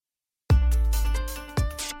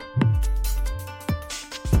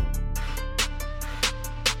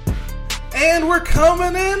And we're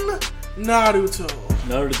coming in Naruto.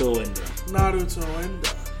 Naruto Enda. Naruto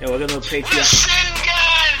Enda. Yeah, we're gonna Patreon. Machine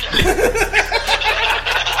gun!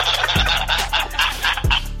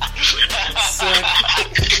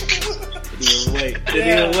 Sick.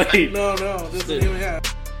 Didn't even wait. No, doesn't even happen.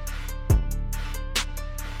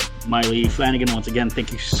 Miley Flanagan, once again,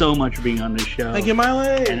 thank you so much for being on this show. Thank you,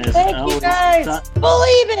 Miley. And as Thank always, you guys.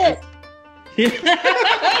 Believe it.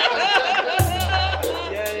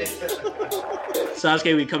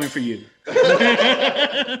 Sasuke, we coming for you.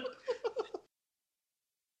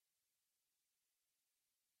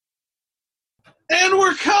 And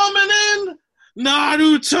we're coming in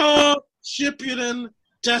Naruto Shippuden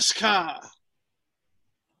Deska.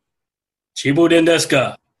 Shippuden desu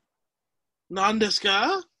ka?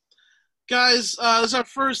 Non-Deska. Guys, this is our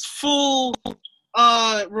first full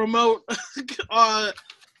remote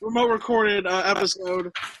recorded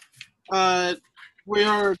episode. We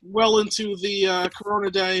are well into the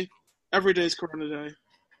Corona Day. Every day's Corona Day.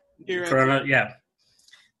 Corona, yeah.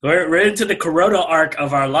 We're into the Corona arc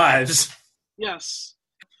of our lives. Yes.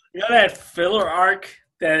 You know that filler arc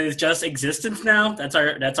that is just existence now? That's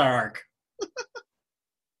our arc.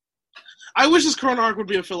 I wish this Corona arc would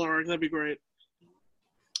be a filler arc. That'd be great.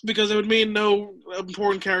 Because it would mean no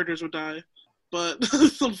important characters would die. But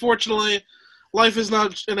unfortunately, life is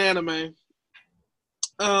not an anime.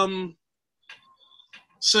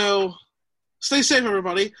 So stay safe,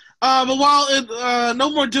 everybody. But while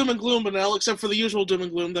no more doom and gloom, Benel, except for the usual doom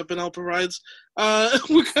and gloom that Benel provides,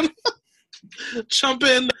 we're gonna jump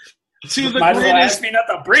in to the Might as well greatest. ask me not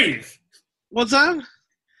to breathe. What's that?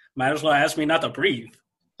 Might as well ask me not to breathe.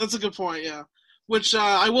 That's a good point. Yeah, which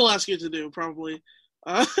I will ask you to do probably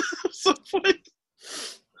at some point.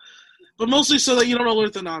 But mostly so that you don't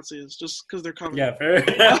alert the Nazis, just because they're coming. Yeah, fair.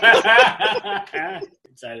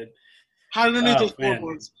 Excited. Hide underneath those man.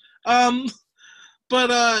 floorboards.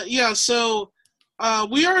 Yeah, so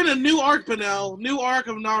we are in a new arc, Benel. New arc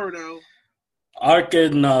of Naruto. Arc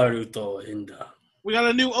of Naruto Enda. We got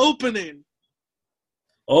a new opening.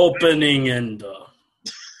 Opening Enda.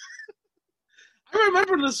 I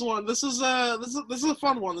remember this one. This is a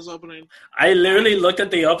fun one, this opening. I literally looked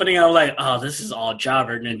at the opening and I was like, oh, this is all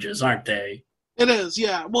jobber ninjas, aren't they? It is,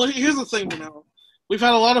 yeah. Well, here's the thing, Benel. We've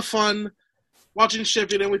had a lot of fun watching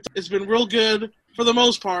Shippuden. It's been real good for the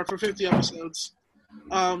most part for 50 episodes.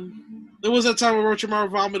 There was that time where Orochimaru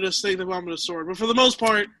vomited a snake and vomited a sword, but for the most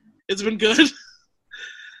part, it's been good.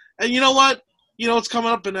 And you know what? You know what's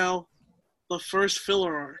coming up now? The first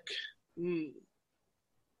filler arc.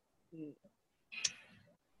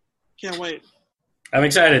 Can't wait. I'm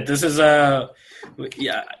excited. This is yeah.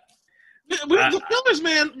 The fillers,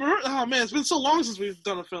 man. Oh man, it's been so long since we've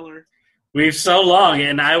done a filler. We've so long,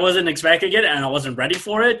 and I wasn't expecting it, and I wasn't ready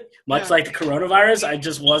for it. Much like the coronavirus, I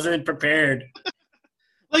just wasn't prepared.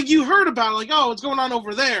 Like you heard about, it, like, oh, what's going on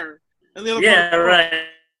over there? And the other right.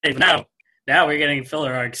 Now we're getting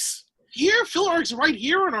filler arcs. Here, filler arcs right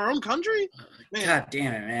here in our own country. Man. God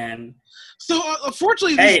damn it, man. So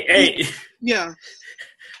unfortunately,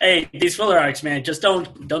 Hey, these filler arcs, man, just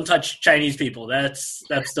don't touch Chinese people. That's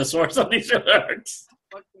the source of these filler arcs.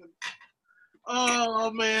 Oh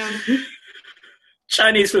man,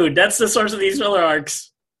 Chinese food. That's the source of these filler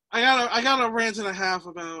arcs. I got a rant and a half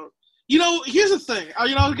about. You know, here's the thing.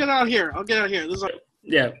 I'll get out here. This is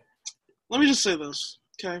yeah. Let me just say this,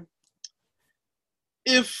 okay?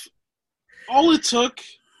 If all it took,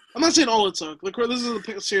 I'm not saying all it took. Look, this is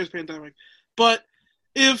a serious pandemic, but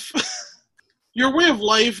if your way of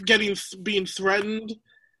life being threatened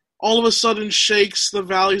all of a sudden shakes the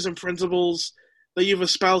values and principles that you've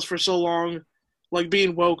espoused for so long, like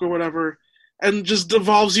being woke or whatever, and just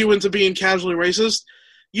devolves you into being casually racist,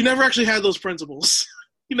 you never actually had those principles.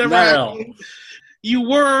 You never had them. You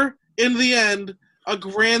were, in the end, a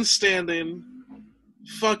grandstanding,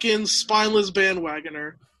 fucking spineless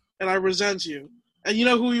bandwagoner, and I resent you. And you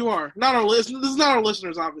know who you are. Not our this is not our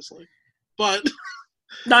listeners, obviously, but.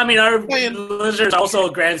 No, I mean, our listeners are also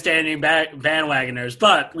grandstanding bandwagoners,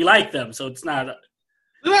 but we like them, so it's not.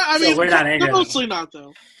 We're not angry. They're mostly not,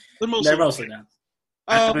 though. They're mostly not.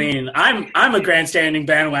 I mean, I'm a grandstanding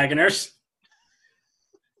bandwagoner.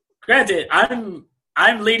 Granted, I'm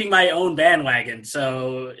leading my own bandwagon,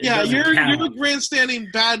 so yeah, you're a grandstanding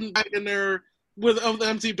bandwagoner of the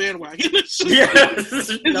empty bandwagon.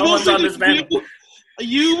 No one's on this bandwagon.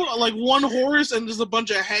 You like one horse and just a bunch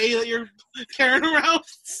of hay that you're carrying around.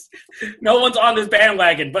 No one's on this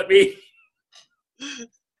bandwagon but me.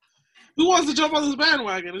 Who wants to jump on this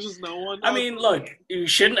bandwagon? It's just no one. I mean, look, you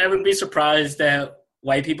shouldn't ever be surprised that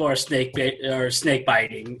white people are snake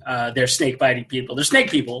biting. They're snake biting people. They're snake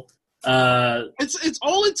people. It's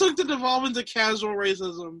all it took to devolve into casual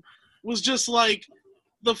racism was just like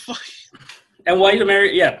the fuck. And white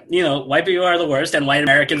white people are the worst, and white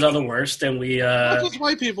Americans are the worst, and we. Not just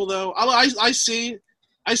white people though. I see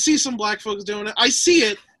some black folks doing it. I see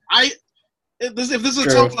it. If this is a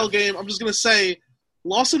Telltale game, I'm just gonna say,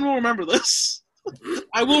 Lawson will remember this.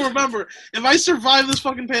 I will remember. If I survive this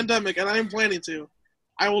fucking pandemic, and I am planning to,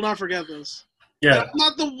 I will not forget this. Yeah. I'm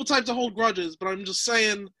not the type to hold grudges, but I'm just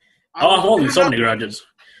saying. I'm holding so many grudges.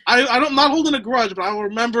 I'm not holding a grudge, but I will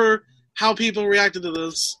remember how people reacted to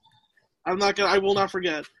this. I will not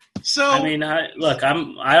forget. So I mean, I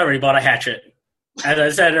already bought a hatchet. As I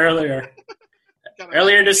said earlier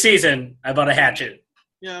this season, I bought a hatchet.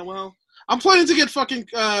 Yeah, well, I'm planning to get fucking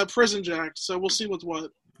prison jacked, so we'll see what's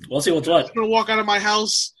what. We'll see what's what. I'm gonna walk out of my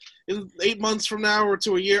house in 8 months from now or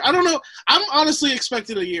to a year. I don't know. I'm honestly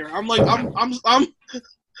expecting a year. I'm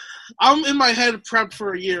in my head prepped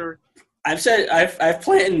for a year. I've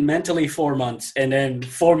planned mentally 4 months, and then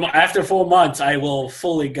after 4 months, I will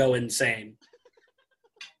fully go insane.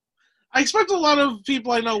 I expect a lot of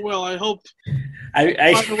people I know will. I hope.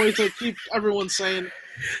 I find a way to keep everyone sane.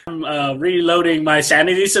 I'm reloading my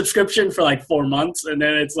Sanity subscription for like 4 months, and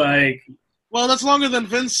then it's like. Well, that's longer than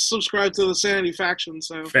Vince subscribed to the Sanity faction,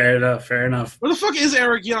 so... Fair enough. Where the fuck is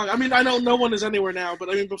Eric Young? I mean, I know no one is anywhere now, but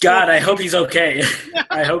I mean... God, I hope he's okay.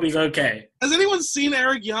 I hope he's okay. Has anyone seen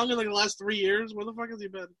Eric Young in like the last 3 years? Where the fuck has he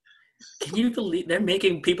been? Can you believe they're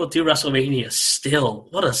making people do WrestleMania still?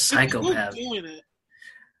 What a psychopath. They're doing it.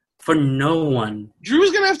 For no one.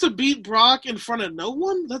 Drew's gonna have to beat Brock in front of no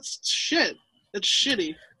one? That's shit. That's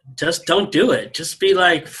shitty. Just don't do it. Just be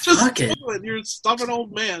like, fuck it. You're a stubborn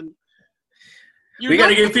old man. We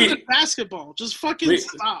gotta give people basketball. Just fucking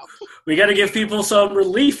stop. We gotta give people some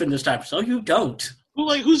relief in this time. So you don't.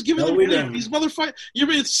 Who's giving them relief? These motherfuckers.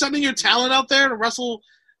 You're sending your talent out there to wrestle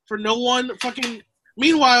for no one. Fucking.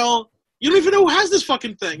 Meanwhile, you don't even know who has this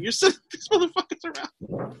fucking thing. You're sending these motherfuckers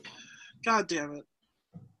around. God damn it.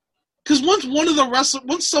 Because once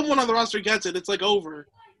someone on the roster gets it, it's like over.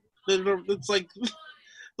 It's like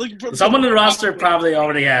someone on the roster probably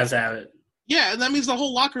already has it. Yeah, and that means the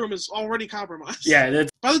whole locker room is already compromised. Yeah.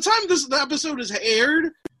 By the time the episode is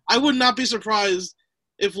aired, I would not be surprised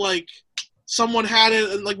if, like, someone had it,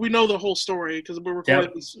 and, like, we know the whole story, because we're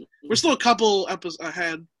recording this. We're still a couple episodes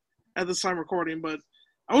ahead at this time recording, but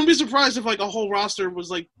I wouldn't be surprised if, like, a whole roster was,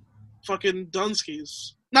 like, fucking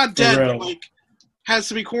Dunskies. Not dead, but, like, has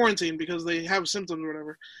to be quarantined because they have symptoms or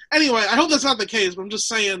whatever. Anyway, I hope that's not the case, but I'm just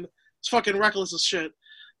saying it's fucking reckless as shit.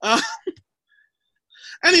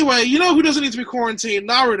 Anyway, you know who doesn't need to be quarantined?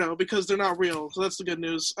 Naruto, because they're not real. So that's the good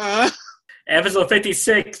news. Episode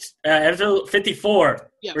 56, episode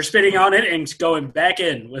 54. Yes. We're spitting on it and going back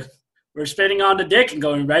in. We're spitting on the dick and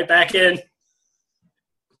going right back in.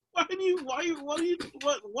 What?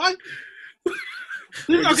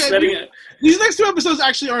 Okay, these next two episodes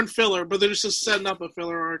actually aren't filler, but they're just setting up a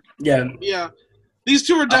filler arc. Yeah. Yeah. These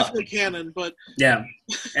two are definitely canon, but... Yeah.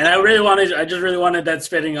 And I just really wanted that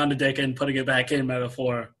spitting on the dick and putting it back in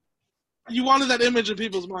metaphor. You wanted that image in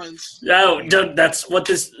people's minds. No, that's what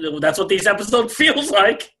these episodes feels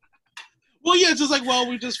like. Well, yeah, it's just like, well,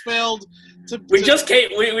 we just failed to...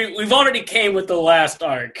 We've already came with the last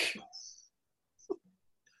arc.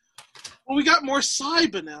 Well, we got more Psy,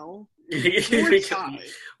 Benel.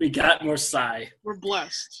 We got more Psy. We're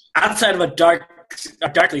blessed. Outside of a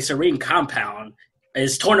darkly serene compound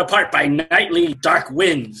is torn apart by nightly dark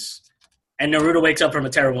winds, and Naruto wakes up from a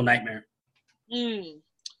terrible nightmare.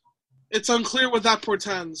 It's unclear what that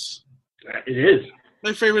portends. It is.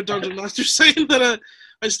 My favorite dungeon master saying that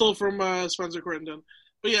I stole from Spencer Crittenden.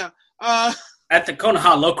 But yeah. At the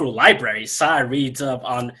Konoha local library, Sai reads up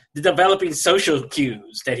on the developing social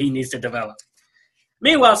cues that he needs to develop.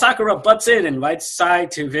 Meanwhile, Sakura butts in and invites Sai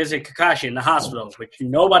to visit Kakashi in the hospital, which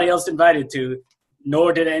nobody else invited to,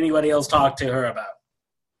 nor did anybody else talk to her about.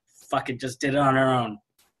 Fucking just did it on her own.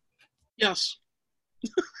 Yes.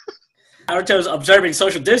 Naruto's observing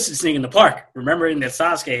social distancing in the park, remembering that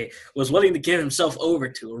Sasuke was willing to give himself over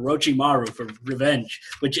to Orochimaru for revenge,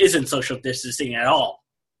 which isn't social distancing at all.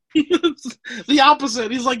 The opposite.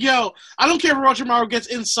 He's like, yo, I don't care if Orochimaru gets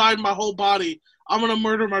inside my whole body. I'm going to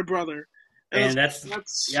murder my brother. And that's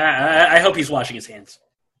yeah, I hope he's washing his hands.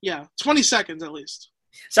 Yeah, 20 seconds at least.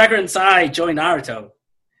 Sakura and Sai join Naruto.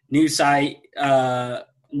 New Sai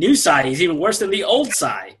is even worse than the old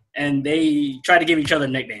Sai, and they try to give each other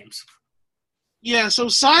nicknames. Yeah, so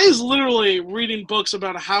Sai is literally reading books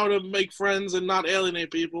about how to make friends and not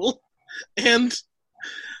alienate people. And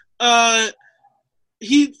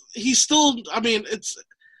he still, I mean, it's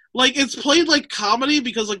played like comedy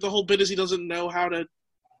because like the whole bit is he doesn't know how to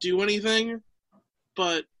do anything,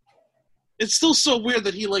 but it's still so weird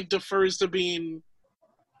that he like defers to being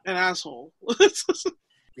an asshole.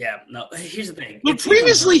 Yeah, no. Here's the thing. But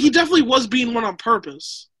previously, he definitely was being one on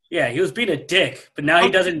purpose. Yeah, he was being a dick, but now he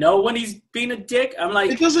doesn't know when he's being a dick. I'm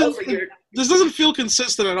like, this doesn't feel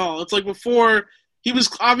consistent at all. It's like before he was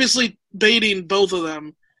obviously baiting both of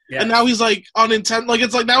them, and now he's like on intent. Like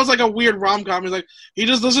it's like that was like a weird rom-com. He's like he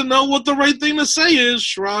just doesn't know what the right thing to say is.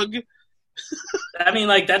 Shrug. I mean,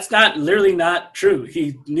 like that's literally not true.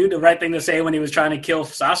 He knew the right thing to say when he was trying to kill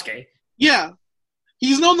Sasuke. Yeah,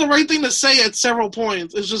 he's known the right thing to say at several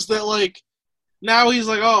points. It's just that like now he's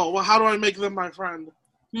like, oh well, how do I make them my friend?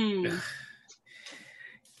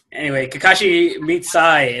 Anyway, Kakashi meets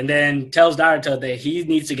Sai and then tells Naruto that he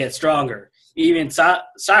needs to get stronger. Even as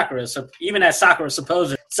Sakura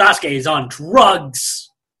supposes Sasuke is on drugs.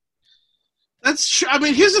 That's true. I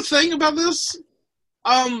mean, here's the thing about this.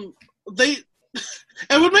 It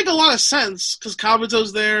would make a lot of sense because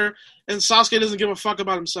Kabuto's there and Sasuke doesn't give a fuck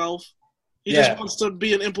about himself. He just wants to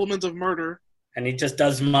be an implement of murder. And he just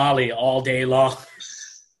does Molly all day long.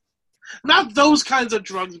 Not those kinds of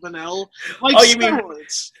drugs, Benel. Like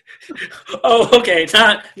steroids. Okay.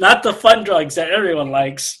 Not the fun drugs that everyone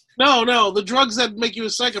likes. No. The drugs that make you a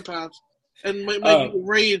psychopath and make you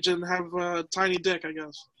rage and have a tiny dick, I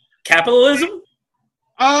guess. Capitalism?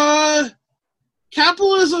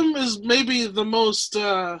 Capitalism is maybe the most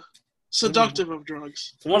seductive of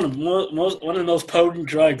drugs. It's one of the most potent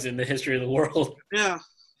drugs in the history of the world. Yeah.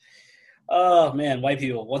 Oh, man. White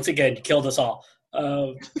people, once again, killed us all.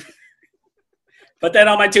 Put that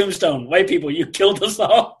on my tombstone. White people, you killed us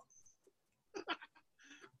all.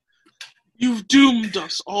 You've doomed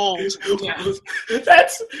us all.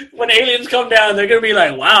 That's when aliens come down, they're going to be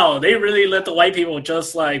like, wow, they really let the white people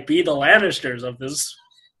just like be the Lannisters of this.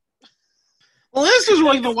 Well, this is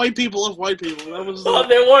like the white people of white people. That was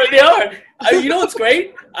they are. You know what's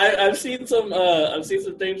great? I've seen some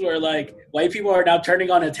things where like white people are now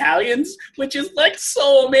turning on Italians, which is like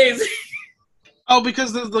so amazing. Oh,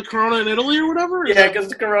 because there's the corona in Italy or whatever? Yeah, because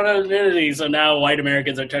the corona in Italy, so now white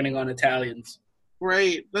Americans are turning on Italians.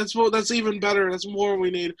 Right. That's even better. That's more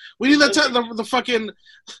we need. We need the fucking...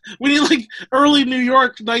 We need, like, early New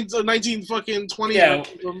York 19 fucking 20. Yeah.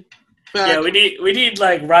 Yeah, we need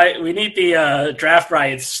the draft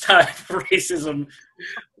riots type racism.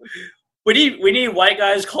 We need white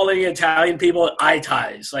guys calling Italian people eye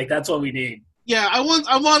ties. Like, that's what we need. Yeah, I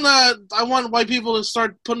want white people to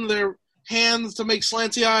start putting their hands to make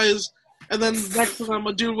slanty eyes, and then next to them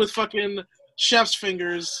a dude with fucking chef's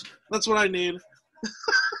fingers. That's what I need.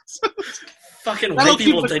 Fucking white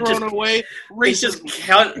people, they'll just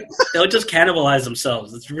cannibalize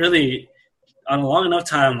themselves. It's really on a long enough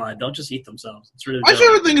timeline, they'll just eat themselves. It's really. My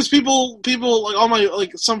favorite thing is people like all my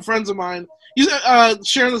some friends of mine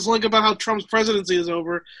sharing this link about how Trump's presidency is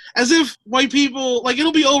over, as if white people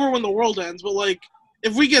it'll be over when the world ends. But like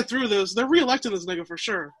if we get through this, they're reelecting this nigga for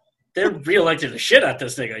sure. They're reelecting the shit out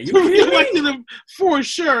this nigga. They're reelecting him for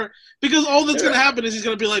sure because all that's going to happen is he's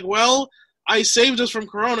going to be like, well, I saved us from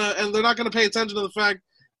corona, and they're not going to pay attention to the fact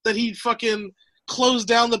that he fucking closed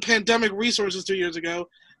down the pandemic resources 2 years ago.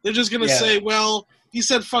 They're just going to say, well, he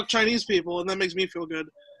said fuck Chinese people, and that makes me feel good.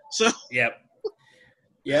 So. Yep.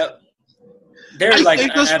 They're like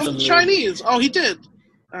absolutely Chinese. Oh, he did.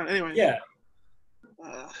 Anyway. Yeah.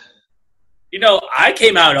 I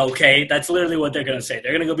came out okay. That's literally what they're going to say.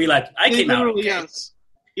 They're going to be like, I came out okay. Yes.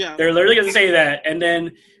 Yeah. They're literally going to say that. And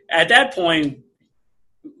then at that point,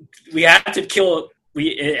 we have to kill –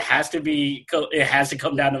 it has to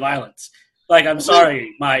come down to violence. Like, I'm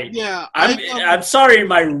sorry. I'm sorry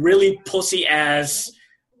my really pussy-ass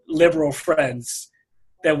liberal friends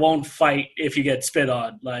that won't fight if you get spit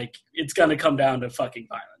on. Like, it's going to come down to fucking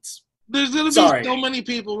violence. There's going to be so many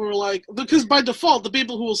people who are like – because by default, the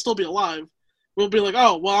people who will still be alive – will be like,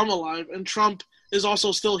 oh, well, I'm alive, and Trump is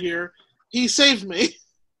also still here. He saved me.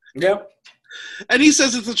 Yep. And he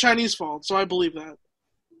says it's the Chinese fault, so I believe that.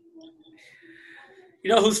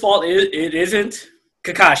 You know whose fault it isn't?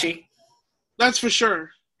 Kakashi. That's for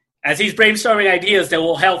sure. As he's brainstorming ideas that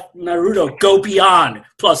will help Naruto go beyond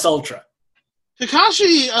Plus Ultra.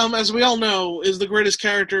 Kakashi, as we all know, is the greatest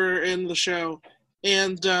character in the show.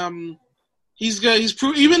 And he's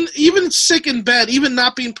even sick in bed, even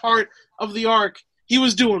not being part of the arc, he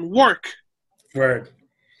was doing work. Word.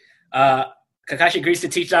 Kakashi agrees to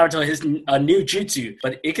teach Naruto a new jutsu,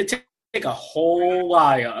 but it could take a whole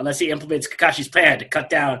while unless he implements Kakashi's plan to cut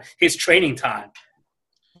down his training time.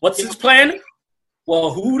 What's his plan?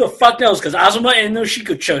 Well, who the fuck knows? Because Azuma and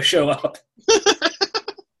Noshiko show up.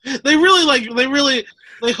 They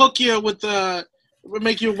hook you with the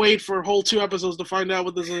make you wait for a whole 2 episodes to find out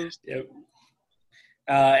what this is. Yep.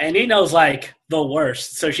 And Ino's like the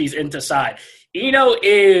worst, so she's into Sai. Ino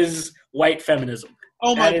is white feminism.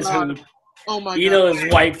 Oh my god. Ino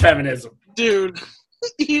is white feminism. Dude,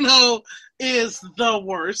 Ino is the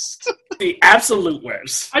worst. The absolute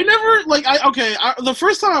worst. I never, the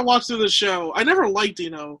first time I watched through this show, I never liked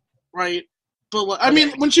Ino, right? But, I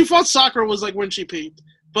mean, when she fought Sakura was, when she peaked.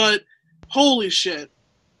 But, holy shit.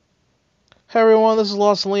 Hey everyone, this is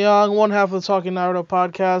Lawson Leong, one half of the Talking Naruto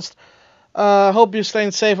podcast. Hope you're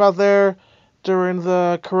staying safe out there during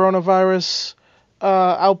the coronavirus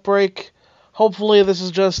outbreak. Hopefully this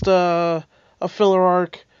is just a filler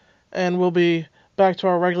arc, and we'll be back to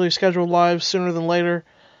our regularly scheduled lives sooner than later.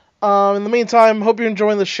 In the meantime, hope you're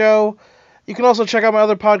enjoying the show. You can also check out my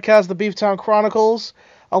other podcast, The Beeftown Chronicles,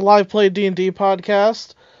 a live play D&D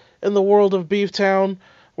podcast in the world of Beeftown,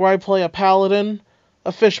 where I play a paladin,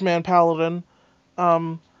 a fishman paladin.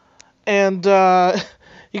 You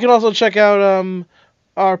can also check out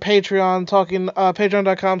our Patreon,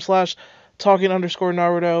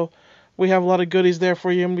 patreon.com/talking_Naruto. We have a lot of goodies there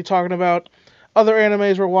for you, and we'll be talking about other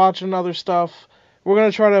animes we're watching and other stuff. We're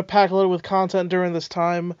going to try to pack a little with content during this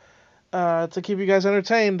time to keep you guys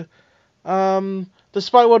entertained.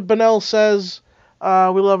 Despite what Benel says, we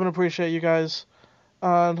love and appreciate you guys.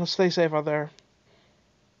 Stay safe out there.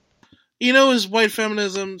 Ino is white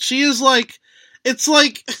feminism. She is I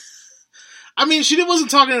mean, she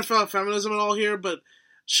wasn't talking about feminism at all here, but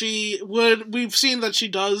we've seen that she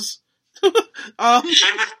does. She is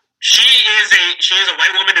a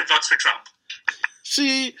white woman that votes for Trump.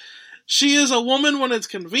 She is a woman when it's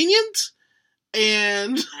convenient,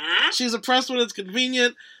 and she's oppressed when it's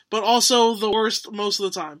convenient, but also the worst most of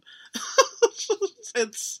the time.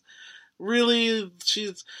 It's really,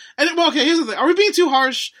 here's the thing. Are we being too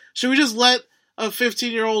harsh? Should we just let a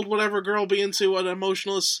 15-year-old whatever girl be into an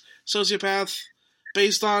emotionless sociopath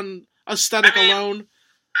based on aesthetic alone?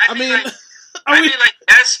 I mean,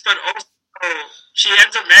 yes, but also she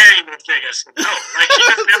ends up marrying with Vegas. No, she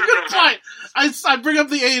just never grows up. I bring up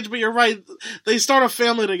the age, but you're right. They start a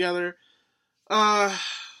family together. Yeah,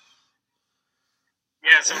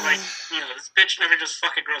 so this bitch never just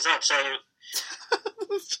fucking grows up. So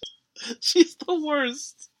she's the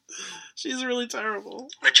worst. She's really terrible.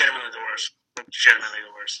 Legitimately the worst.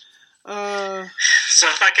 So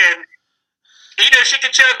fucking she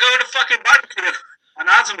could go to fucking barbecue on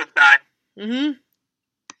Azuma's side. Mm-hmm.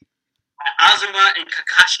 Azuma and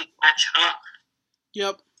Kakashi catch up.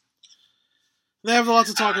 Yep. They have a lot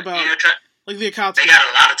to talk about. Like the Akatsuki. They got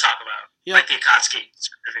a lot to talk about. Yep. Like the Akatsuki,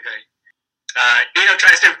 specifically. Ino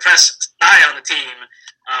tries to impress Sai on the team,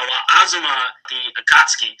 while Azuma, the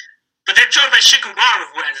Akatsuki. But they're joined by Shikamaru,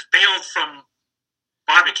 who has bailed from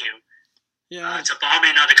barbecue. Yeah. To bomb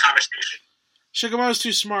in on the conversation. Shikamaru's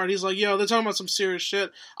too smart. He's like, yo, they're talking about some serious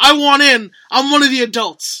shit. I want in. I'm one of the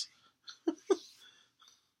adults.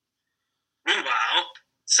 Meanwhile,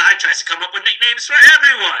 Sai tries to come up with nicknames for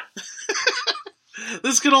everyone.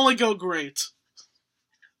 This could only go great.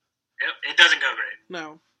 Yep, it doesn't go great.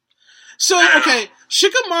 No. So,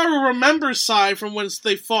 Shikamaru remembers Sai from when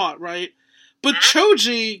they fought, right? But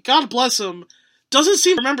Choji, God bless him, doesn't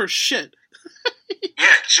seem to remember shit.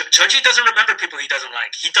 Yeah, Choji doesn't remember people he doesn't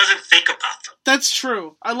like. He doesn't think about them. That's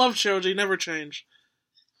true. I love Choji. Never change.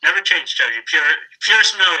 Never change, Choji. Pure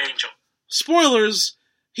snow angel. Spoilers,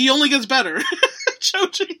 he only gets better.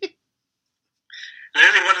 Choji.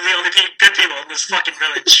 Literally one of the only good people in this fucking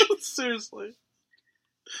village. Seriously.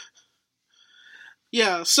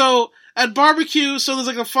 Yeah, so at barbecue, there's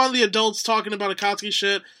a fun the adults talking about Akatsuki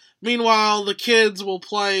shit. Meanwhile, the kids will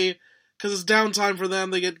play, because it's downtime for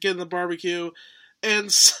them, they get in the barbecue.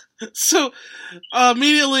 And so,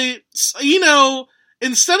 immediately,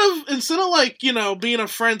 instead of being a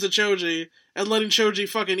friend to Choji and letting Choji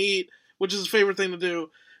fucking eat, which is his favorite thing to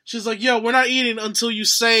do, she's like, yo, we're not eating until you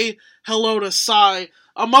say hello to Sai,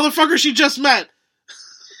 a motherfucker she just met.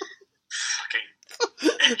 Fucking.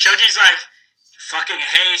 And Choji's like, fucking,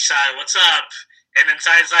 hey, Sai, what's up? And then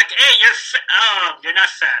Sai's like, hey, you're not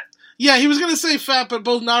fat. Yeah, he was gonna say fat, but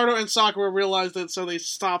both Naruto and Sakura realized it, so they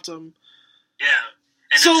stopped him. Yeah.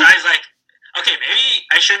 And then Sai's like, okay, maybe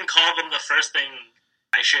I shouldn't call them the first thing.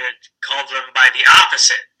 I should call them by the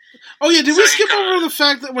opposite. Oh yeah, did we skip over the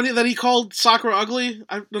fact that he called Sakura ugly?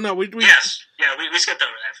 Yes. Yeah, we skipped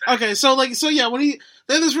over that fact. Okay, when they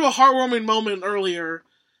had this real heartwarming moment earlier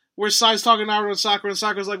where Sai's talking to Naruto and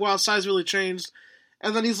Sakura's like, wow, Sai's really changed.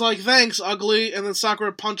 And then he's like, thanks, ugly, and then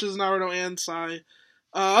Sakura punches Naruto and Sai.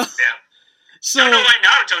 Yeah. So, I don't know why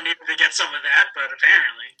Naruto needed to get some of that, but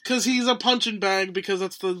apparently. Because he's a punching bag, because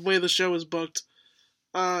that's the way the show is booked.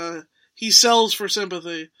 he sells for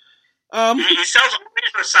sympathy. He sells only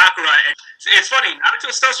for Sakura, and it's funny,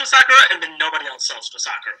 Naruto sells for Sakura, and then nobody else sells for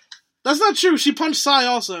Sakura. That's not true. She punched Sai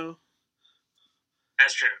also.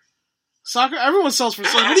 That's true. Sakura, everyone sells for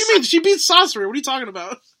Sai. What do you mean? She beat Sasori. What are you talking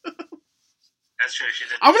about? That's true. She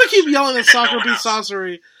did. I'm gonna keep yelling that Sakura beat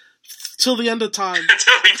Sasori till the end of time.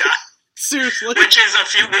 Until we die. Seriously. Which is a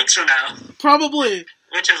few weeks from now. Probably.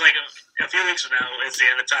 Which is like a few weeks from now is the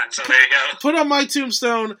end of time, so there you go. Put on my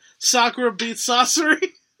tombstone, Sakura beats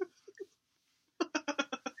Sasori.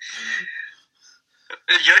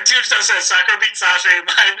 Your tombstone says Sakura beat Sasori,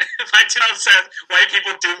 my tombstone says white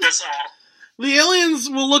people doomed us all. The aliens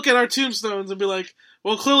will look at our tombstones and be like,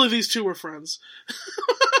 well, clearly these two were friends.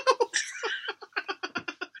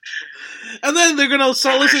 And then they're going to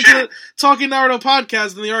start listening to the Talking Naruto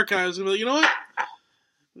podcast in the archives and be like, you know what?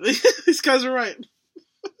 These guys are right.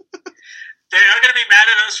 They're not going to be mad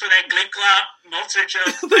at us for that Gleep-Glop Mulzer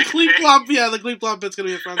joke. The Gleep-Glop bit's going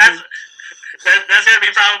to be offensive. That's going to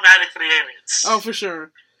be problematic for the aliens. Oh, for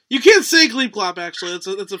sure. You can't say Gleep-Glop, actually. That's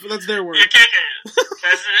their word. You can't.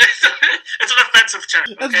 It's an offensive term.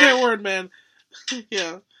 Okay? That's their word, man.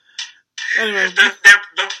 Yeah. Anyway.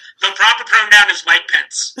 The proper pronoun is Mike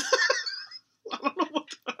Pence. I don't know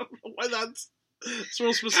why that's... It's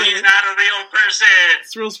real specific. He's not a real person.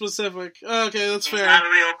 It's real specific. Okay, that's fair. He's not a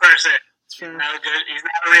real person. That's fair. He's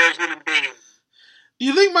not a real human being. Do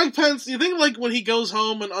you think Mike Pence, like when he goes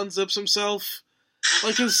home and unzips himself,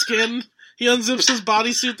 like his skin, he unzips his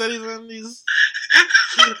bodysuit that he's in,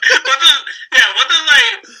 what does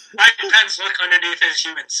like Mike Pence look underneath his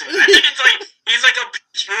human suit? I think it's like, he's like a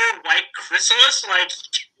pure white chrysalis, like...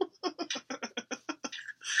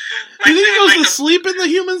 Do you think he goes to sleep in the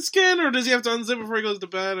human skin, or does he have to unzip before he goes to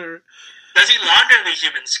bed, or... Does he launder the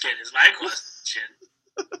human skin, is my question.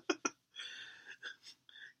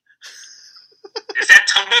 Is that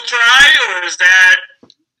tumble dry, or is that...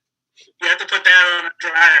 You have to put that on a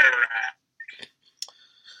dryer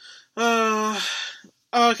rack?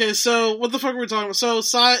 Okay, so what the fuck are we talking about? So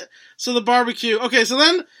the barbecue. Okay, so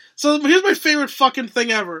here's my favorite fucking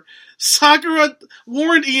thing ever. Sakura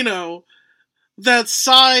warned Ino that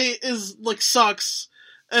Sai is, like, sucks,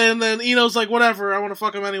 and then Ino's like, whatever, I want to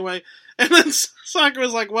fuck him anyway. And then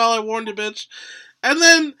Sakura's like, well, I warned you, bitch. And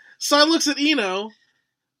then Sai looks at Ino,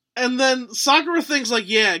 and then Sakura thinks, like,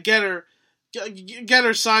 yeah, get her. Get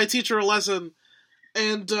her, Sai, teach her a lesson.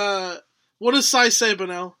 And, what does Sai say,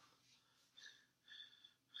 Benel?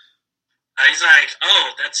 He's like,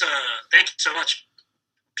 oh, that's, thank you so much.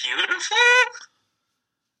 Beautiful?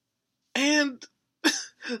 And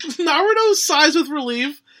Naruto sighs with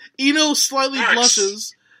relief, Ino slightly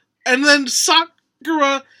blushes, and then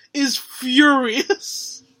Sakura is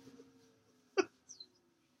furious.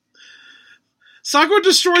 Sakura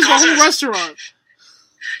destroys the whole restaurant.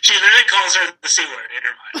 She literally calls her the C word in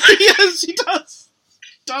her mind. Yes, she does.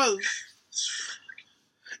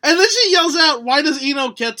 And then she yells out, why does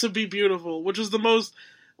Ino get to be beautiful? Which is the most,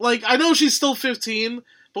 like, I know she's still 15,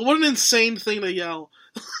 but what an insane thing to yell.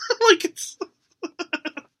 Like, it's...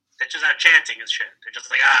 They're just out chanting and shit. They're just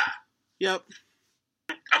like, ah. Yep.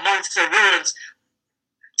 Amongst the ruins,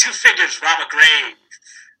 two figures rob a grave.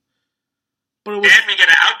 But it was... Then we get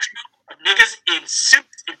an outro of niggas in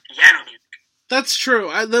suits and piano music. That's true.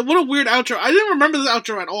 What a weird outro. I didn't remember the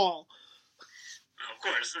outro at all. Of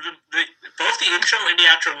course. Both the intro and the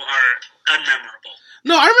outro are unmemorable.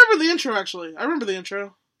 No, I remember the intro, actually. I remember the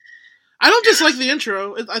intro. I don't dislike the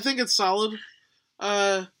intro. I think it's solid.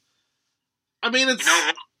 I mean, it's...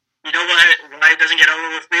 You know why it doesn't get over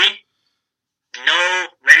with me? No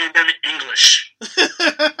random English.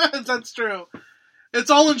 That's true. It's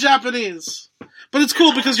all in Japanese. But it's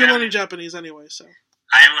cool because you're learning Japanese anyway, so...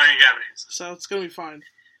 I am learning Japanese. So it's gonna be fine.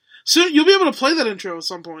 So you'll be able to play that intro at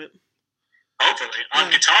some point. Hopefully.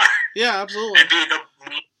 On guitar. Yeah, absolutely. And be like,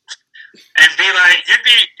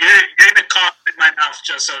 you're gonna cough in my mouth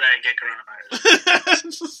just so that I get coronavirus.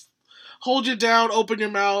 Just hold you down, open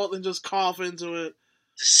your mouth, and just cough into it.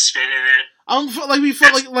 Just spit in it.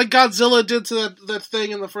 Like Godzilla did to that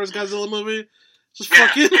thing in the first Godzilla movie. Just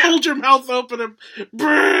fucking hold your mouth open and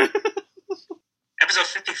brrr. Episode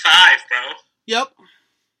 55, bro. Yep.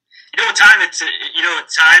 You know what time it's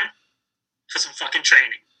time for some fucking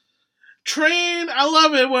training. I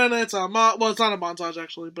love it when it's well, it's not a montage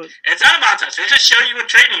actually, but it's not a montage. They just show you what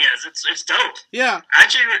training is. It's dope. Yeah.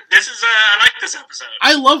 Actually, I like this episode.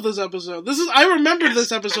 I love this episode. I remember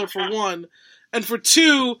this episode for one, and for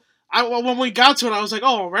two, when we got to it, I was like,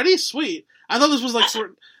 oh, already? Sweet. I thought this was like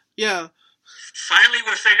yeah. Finally,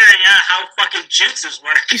 we're figuring out how fucking jutsus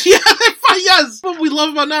work. Yeah, yes. What we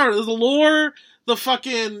love about Naruto, the lore, the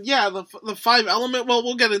fucking the 5 element. Well,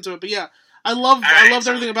 we'll get into it, but yeah, I loved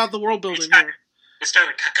everything about the world building here. It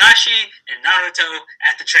started with Kakashi and Naruto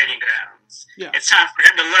at the training grounds. Yeah. It's time for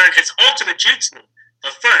him to learn his ultimate jutsu.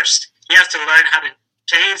 But first, he has to learn how to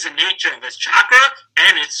change the nature of his chakra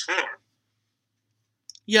and its form.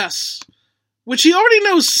 Yes. Which he already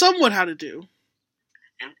knows somewhat how to do.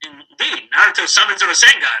 Indeed, Naruto summons a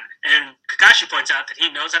Rasengan, and Kakashi points out that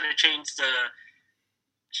he knows how to change the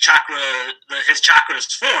chakra, his chakra's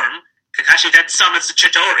form. Kakashi then summons the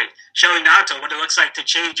Chidori, showing Naruto what it looks like to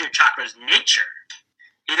change your chakra's nature.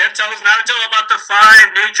 He then tells Naruto about the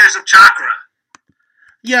 5 natures of chakra.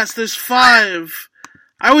 Yes, there's 5.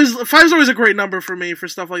 5's always a great number for me for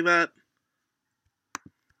stuff like that.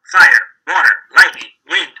 Fire, water, lightning,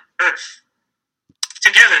 wind, earth.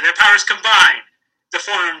 Together, their powers combine to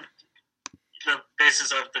form the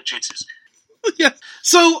basis of the jutsus. Yeah.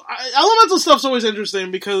 So, elemental stuff's always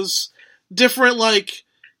interesting because different,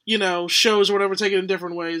 shows or whatever take it in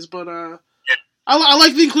different ways. But I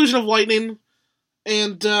like the inclusion of lightning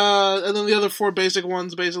and then the other 4 basic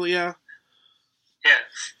ones, basically, yeah. Yeah.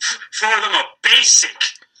 4 of them are basic.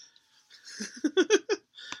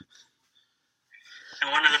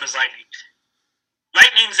 And one of them is lightning.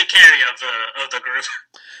 Lightning's the carry of the group.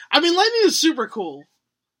 I mean, lightning is super cool.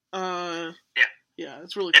 Yeah,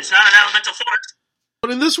 it's really cool. It's not an elemental force.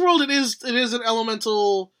 But in this world, it is an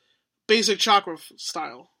elemental basic chakra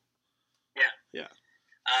style. Yeah.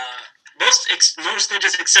 Most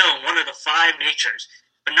ninjas excel in one of the 5 natures,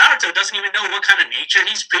 but Naruto doesn't even know what kind of nature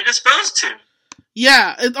he's predisposed to.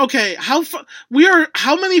 Yeah. Okay. We are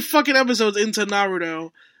how many fucking episodes into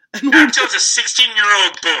Naruto? And Naruto's a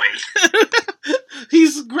 16-year-old boy.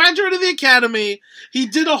 He's graduated the academy. He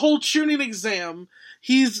did a whole Chunin exam.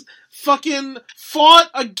 He's fucking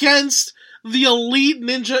fought against the elite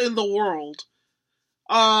ninja in the world.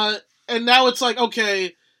 And now it's like,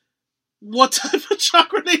 okay, what type of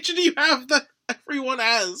chakra nature do you have that everyone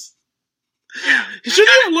has? Yeah. Shouldn't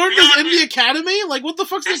you have learned this in the academy? Like, what the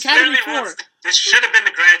fuck's the academy for? This should have been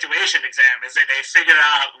the graduation exam, is that they figure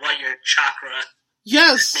out what your chakra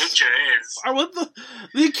nature is. Or what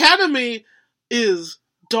the academy is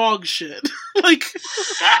dog shit. Like,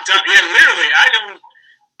 fucked up. Yeah, literally, I don't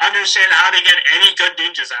understand how to get any good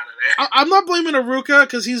ninjas out of there. I'm not blaming Aruka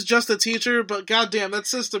because he's just a teacher, but goddamn, that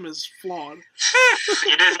system is flawed.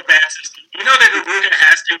 It is a bad system. You know that Aruka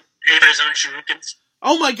has to pay for his own shurikens?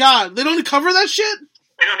 Oh my god, they don't cover that shit?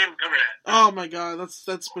 They don't even cover that. Oh my god,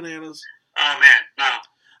 that's bananas. Oh man, no.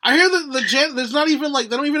 I hear that there's not even they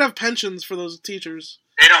don't even have pensions for those teachers.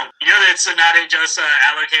 They don't. You know that Tsunade just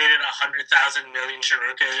allocated 100,000 million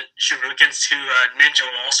shurikens to Ninja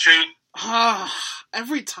Wall Street?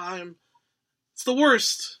 Every time. It's the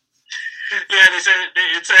worst. Yeah,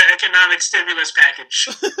 it's an economic stimulus package.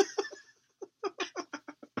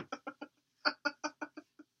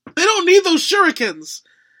 They don't need those shurikens.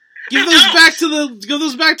 Give those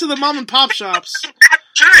back to the mom and pop shops.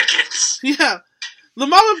 Shurikens. Yeah, the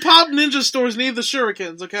mom and pop ninja stores need the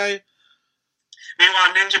shurikens. Okay.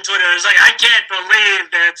 Meanwhile, Ninja Twitter is like, I can't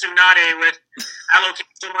believe that Tsunade would allocate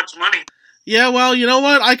so much money. Yeah, well, you know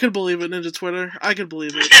what? I could believe it, Ninja Twitter. I could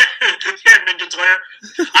believe it. Yeah, Ninja Twitter.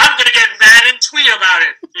 I'm gonna get mad and tweet about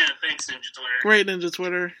it. Yeah, thanks, Ninja Twitter. Great, Ninja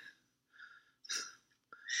Twitter.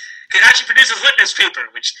 Kakashi produces witness paper,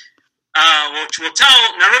 which will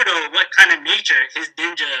tell Naruto what kind of nature his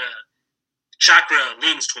ninja chakra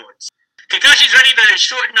leans towards. Kakashi's ready to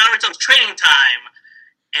shorten Naruto's training time,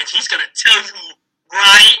 and he's gonna tell you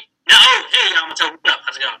right now. Oh, hey, Yamato, what's up?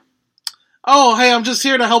 How's it going? Oh, hey, I'm just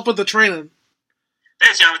here to help with the training.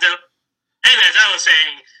 Thanks, Yamato. Anyways, as I was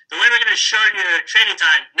saying, the way we're gonna shorten your training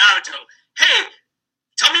time, Naruto. Hey,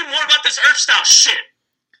 tell me more about this Earth-style shit.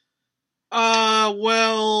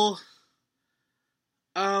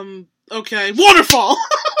 Okay. Waterfall!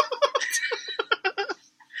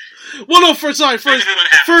 Well, no, first,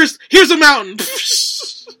 here's a mountain.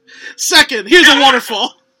 Second, here's a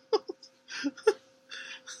waterfall.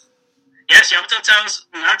 Yes, Yamato tells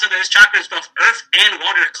Naruto that his chakra is both earth and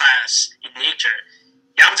water class in nature.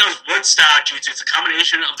 Yamato's wood-style jutsu is a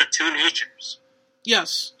combination of the 2 natures.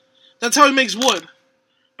 Yes. That's how he makes wood.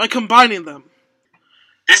 By combining them.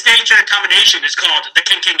 This nature combination is called the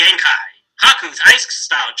Kenken Genkai. Haku's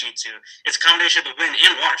ice-style jutsu is a combination of the wind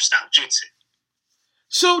and water-style jutsu.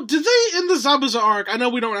 So, did they, in the Zabuza arc, I know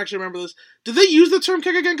we don't actually remember this, did they use the term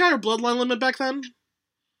Kenken Genkai or Bloodline Limit back then?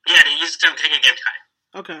 Yeah, they used the term Kenken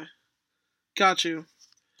Genkai. Okay. Got you.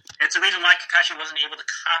 It's the reason why Kakashi wasn't able to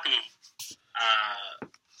copy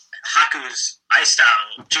Haku's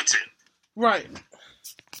ice-style jutsu. Right.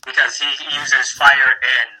 Because he uses fire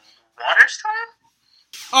and water style?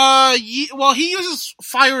 Well, he uses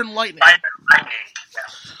fire and lightning. Fire and lightning. Yeah.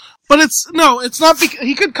 But it's not because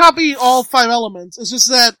he could copy all 5 elements. It's just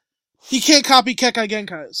that he can't copy Kekai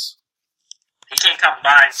Genkai's. He can't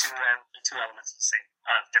combine two elements of the same,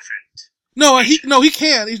 different. No, he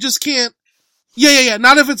can. He just can't. Yeah.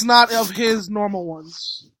 Not if it's not of his normal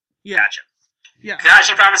ones. Yeah. Gotcha. Yeah.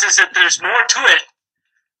 Kakashi promises that there's more to it,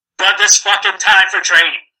 but this fucking time for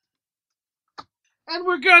training. And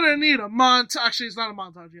we're gonna need a montage. Actually, it's not a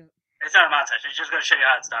montage yet. It's not a montage. It's just going to show you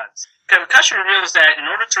how it's done. Kakashi reveals that in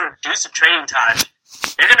order to reduce the training time,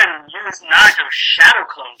 they're going to use Naruto's Shadow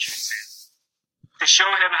Clone Jutsu to show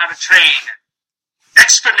him how to train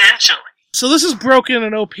exponentially. So this is broken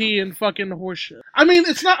and OP and fucking horseshit. I mean,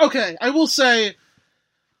 it's not okay. I will say,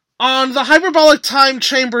 on the hyperbolic time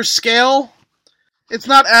chamber scale, it's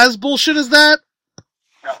not as bullshit as that.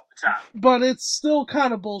 No, it's not. But it's still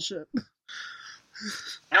kind of bullshit.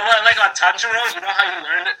 You know what, like on Tanjiro, you know how he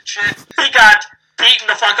learned that shit? He got beaten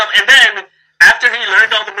the fuck up, and then, after he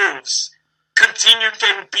learned all the moves, continued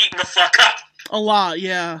getting beaten the fuck up. A lot,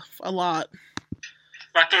 yeah. A lot.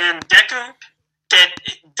 Fucking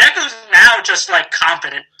Deku's now just, like,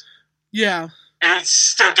 competent. Yeah. And he's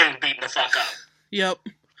still getting beaten the fuck up. Yep.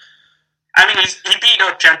 I mean, he beat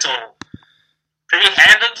up Gentle pretty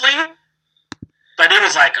handedly, but it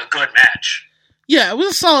was, like, a good match. Yeah, it was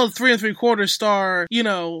a solid 3 3/4 star, you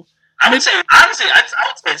know. I would say, honestly, I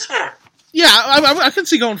would say it's 4. Yeah, I could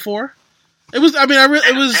see going 4. It was, I mean,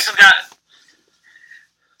 it was...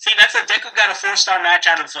 That's a Deku got a 4-star match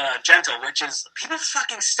out of Gentle, which is, people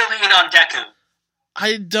fucking still hate on Deku.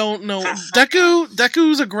 I don't know.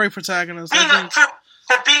 Deku's a great protagonist.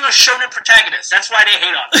 For being a shonen protagonist, that's why they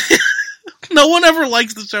hate on him. No one ever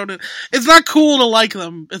likes the shonen. It's not cool to like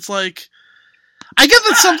them. It's like... I get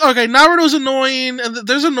that okay, Naruto's annoying, and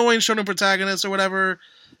there's annoying shonen protagonists or whatever,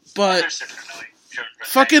 but... There's different annoying shonen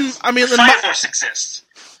fucking, I mean... Fire Force exists.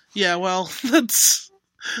 Yeah, well, that's...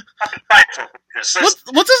 Fucking Fire Force exists.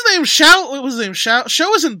 What's his name? Shao? What was his name?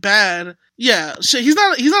 Shao isn't bad. Yeah, he's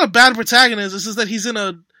not a bad protagonist, it's just that he's in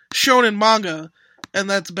a shonen manga, and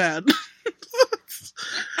that's bad.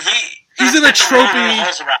 He's in a tropey...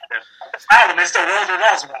 The problem is the world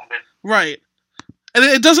revolves around him. Right. And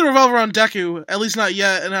it doesn't revolve around Deku, at least not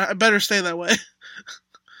yet, and I better stay that way.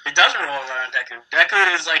 It doesn't revolve around Deku.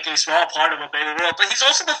 Deku is like a small part of a bigger world, but he's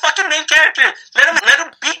also the fucking main character. Let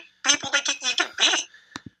him beat people he can beat.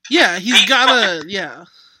 Yeah, he's gotta, yeah.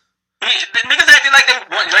 The niggas acting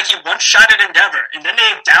like he one-shotted Endeavor, and then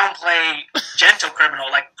they downplay Gentle Criminal,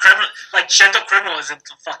 like Gentle Criminal isn't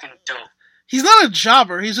fucking dope. He's not a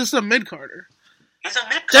jobber, he's just a mid-carder. He's a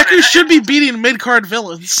mid-carder. Deku should be beating mid-card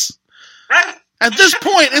villains. Right. At this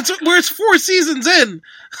point, it's 4 seasons in.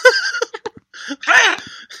 Right.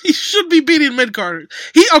 He should be beating mid-carders.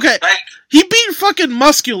 He beat fucking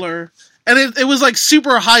Muscular, and it was like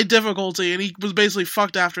super high difficulty, and he was basically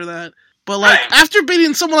fucked after that. But like, after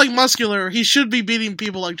beating someone like Muscular, he should be beating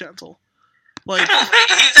people like Gentle. Like, they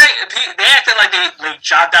acted like they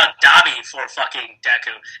jobbed out Dabi for fucking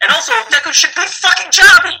Deku. And also, Deku should be fucking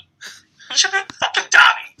Dabi! He should be fucking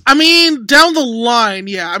Dabi. I mean, down the line,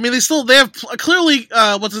 yeah. I mean, they have clearly,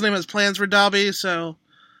 what's his name has plans for Dabi, so.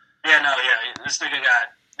 Yeah, this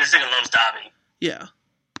nigga loves Dabi. Yeah.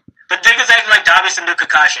 But niggas acting like Dabi's the new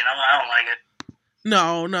Kakashi, and I don't like it.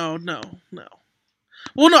 No.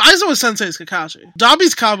 Well, no, Aizawa Sensei's Kakashi.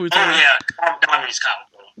 Dabi's Kabuto. Oh, yeah, Dabi's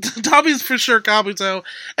Kabuto. Dabi's for sure Kabuto.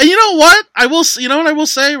 And you know what? I will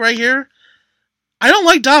say right here? I don't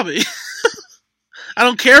like Dabi. I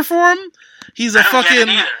don't care for him. He's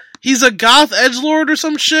he's a goth edgelord or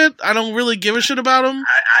some shit. I don't really give a shit about him.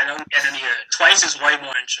 I don't get it either. Twice is way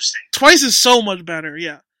more interesting. Twice is so much better,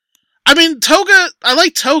 yeah. I mean, Toga, I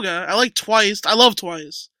like Toga. I like Twice. I love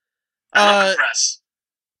Twice. I love Compress.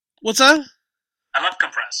 What's that? I love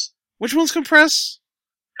Compress. Which one's Compress?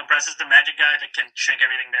 Compress is the magic guy that can shrink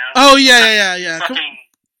everything down. Oh, yeah.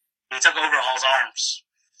 He took Overhaul's arms.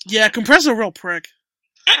 Yeah, Compress is a real prick.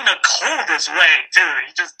 In the coldest way, too.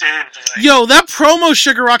 He just did. Yo, that promo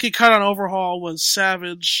Shigaraki cut on Overhaul was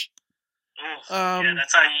savage. Oof. Yeah,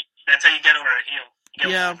 that's how you get over a heel. You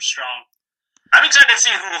get over strong. I'm excited to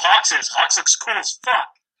see who Hawks is. Hawks looks cool as fuck.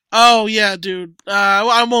 Oh yeah, dude.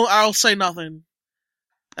 I'll say nothing.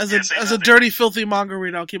 As a dirty, filthy manga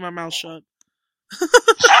reader, I'll keep my mouth shut.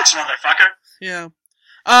 Hawks, motherfucker. Yeah.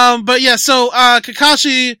 But yeah, so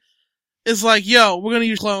Kakashi is like, yo, we're gonna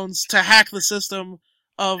use clones to hack the system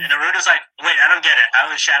of... And Naruto's like, wait, I don't get it.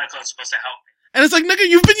 How is Shadow Clone supposed to help me? And it's like, nigga,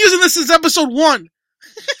 you've been using this since episode 1.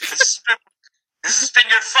 This has been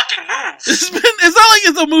your fucking move. It's not like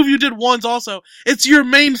it's a move you did once also. It's your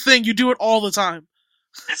main thing. You do it all the time.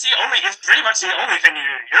 It's pretty much the only thing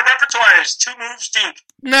Your repertoire is 2 moves deep.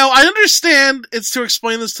 Now, I understand it's to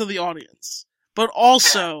explain this to the audience, but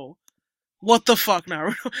also, what the fuck,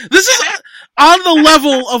 Naruto? This is on the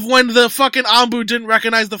level of when the fucking Anbu didn't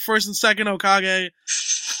recognize the first and second Hokage.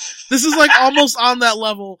 This is like almost on that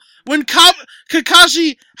level. When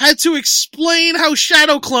Kakashi had to explain how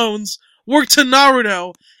shadow clones work to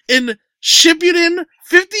Naruto in Shippuden,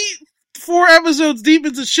 54 episodes deep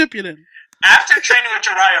into Shippuden. After training with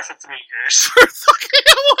Jiraiya for 3 years. For fucking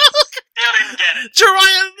Still didn't get it.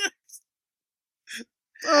 Jiraiya!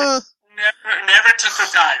 Never took the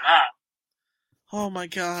time, huh? Oh my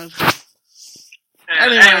god.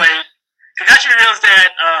 Anyway, Kakashi reveals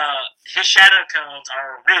that his shadow clones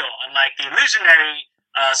are real, unlike the illusionary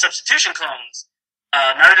substitution clones.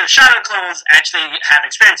 Naruto's shadow clones actually have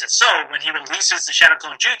experiences, so when he releases the shadow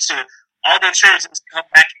clone jutsu, all the experiences come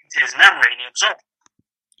back into his memory and he absorbs them.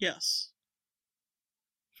 Yes.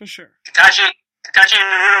 For sure. Kakashi and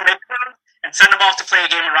Naruto make them and send them off to play a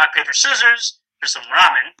game of rock, paper, scissors for some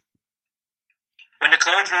ramen. When the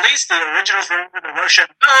clones release, the originals remember the Roshan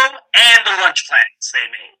Dome and the lunch plans they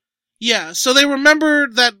made. Yeah, so they remember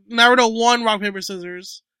that Naruto won rock, paper,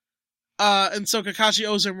 scissors, and so Kakashi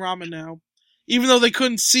owes him ramen now. Even though they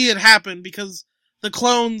couldn't see it happen because the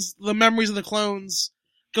memories of the clones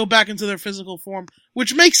go back into their physical form.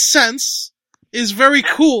 Which makes sense, is very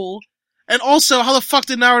cool, and also, how the fuck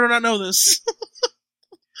did Naruto not know this?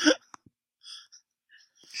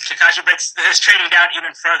 Kakashi breaks his training down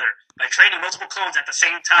even further. By training multiple clones at the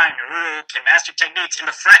same time, Naruto can master techniques in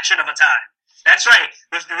a fraction of a time. That's right,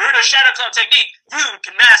 with Naruto's Shadow Clone technique, you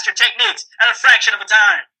can master techniques at a fraction of a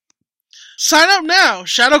time. Sign up now,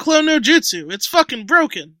 Shadow Clone no Jutsu. It's fucking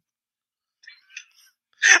broken.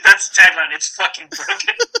 That's the tagline, it's fucking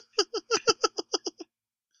broken.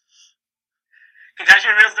 Kakashi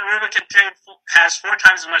reveals that Naruto has 4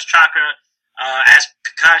 times as much chakra as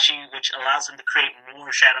Kakashi, which allows him to create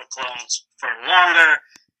more shadow clones for longer,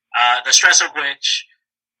 the stress of which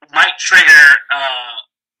might trigger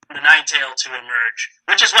the Nine-Tail to emerge,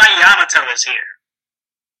 which is why Yamato is here.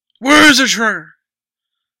 Where's the trigger?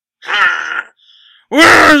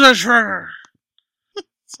 Where's the trigger?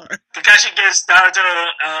 Sorry. Kakashi gives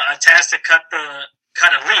Naruto a task to cut a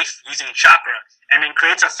leaf using chakra, and then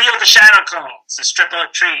creates a field of shadow clones to strip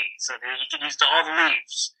out trees so that he can use all the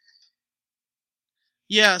leaves.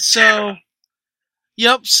 Yeah, so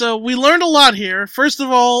we learned a lot here. First of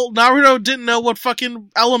all, Naruto didn't know what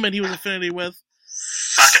fucking element he was affinity with.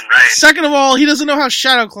 Fucking right. Second of all, he doesn't know how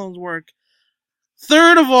shadow clones work.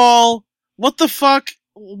 Third of all, what the fuck?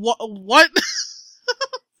 What?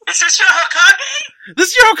 Is this your Hokage?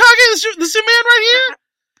 This your Hokage? This your man right here?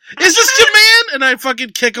 Is this your man? And I fucking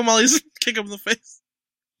kick him kick him in the face.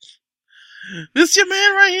 This your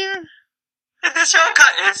man right here? Is this your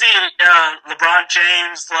Hokage? Is the LeBron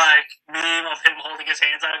James, meme of him holding his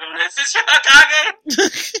hands out going, is this your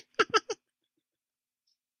Hokage?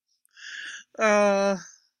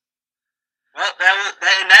 Well,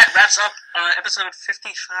 that wraps up episode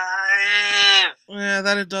 55. Yeah,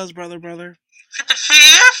 that it does, brother.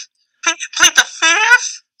 55th? Plead the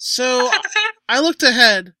 5th? So, I looked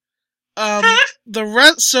ahead.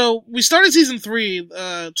 So, we started season 3,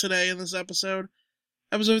 today in this episode.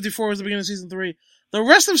 Episode 54 was the beginning of season 3. The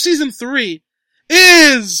rest of season 3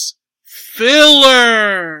 is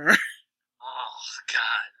filler! Oh,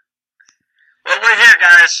 God. Well, we're here,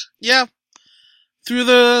 guys. Yeah. Through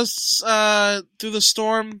the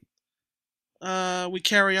storm, we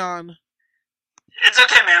carry on. It's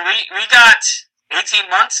okay, man. We got 18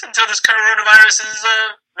 months until this coronavirus is,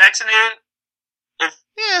 vaccinated.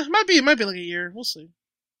 Yeah, it might be like a year. We'll see.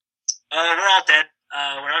 We're all dead.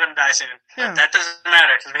 We're all gonna die soon. Yeah. That doesn't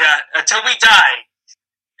matter, because until we die,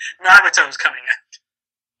 Naruto's coming out.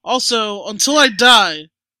 Also, until I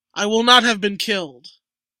die, I will not have been killed.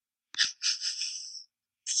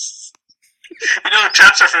 You know,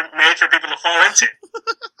 traps are made for people to fall into.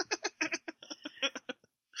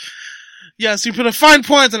 Yes, you put a fine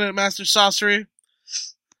point on it, Master Sasori.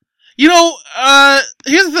 You know,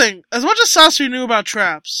 here's the thing. As much as Sasori knew about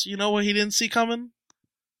traps, you know what he didn't see coming?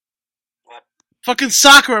 What? Fucking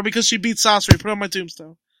Sakura, because she beat Sasori. Put it on my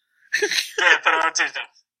tombstone. Yeah, put it on Tuesday.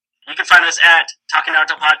 You can find us at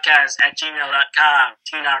TalkingNarutoPodcast@gmail.com,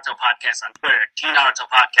 Teen Naruto Podcast on Twitter, Teen Naruto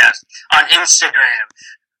Podcast on Instagram,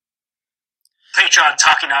 Patreon,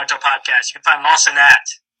 Talking Naruto Podcast. You can find Lawson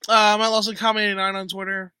at... I'm at LawsonCom89 on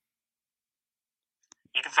Twitter.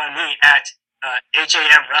 You can find me at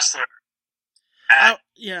HAM Wrestler at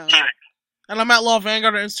yeah. Gmail. And I'm at Law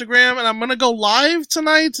Vanguard on Instagram, and I'm gonna go live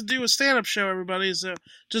tonight to do a stand-up show, everybody, so...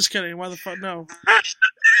 Just kidding, why the fuck, no. What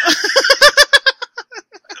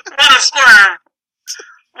a swerve!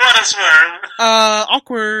 What a swerve.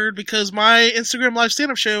 Awkward, because my Instagram live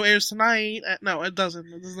stand-up show airs tonight. No, it doesn't.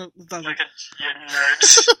 It doesn't. Look at you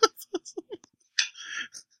nerds.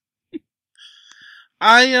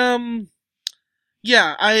 I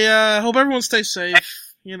hope everyone stays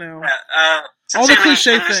safe, you know. All the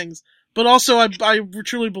cliche things. But also, I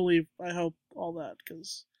truly believe, I hope, all that,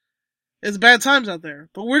 because it's bad times out there.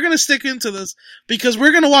 But we're gonna stick into this, because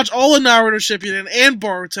we're gonna watch all of Naruto Shippuden, and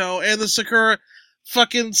Boruto, and the Sakura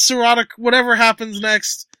fucking Sarada, whatever happens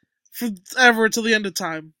next, forever till the end of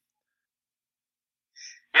time.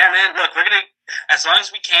 Yeah, man, look, we're gonna, as long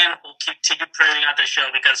as we can, we'll continue putting out this show,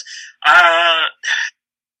 because, I'm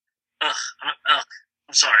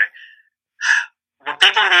sorry. What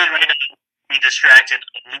people need right now is to be distracted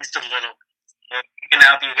at least a little. We can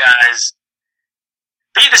help you guys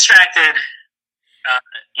be distracted,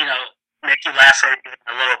 make you laugh for even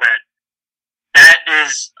a little bit.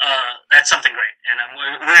 That's something great, and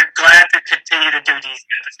we're glad to continue to do these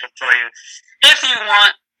episodes for you. If you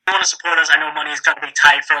want to support us, I know money is going to be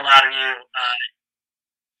tight for a lot of you.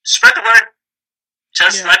 Spread the word.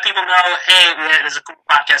 Just let people know, hey, there's a cool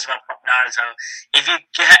podcast about Naruto. If you're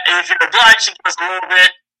obliged to give us a little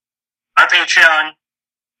bit, our Patreon,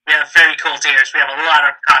 we have very cool tiers. We have a lot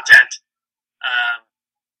of content.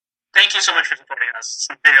 Thank you so much for supporting us,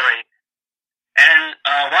 sincerely. And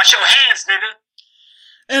wash your hands, nigga.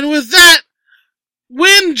 And with that,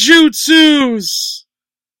 win Jutsus!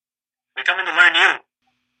 We're coming to learn you.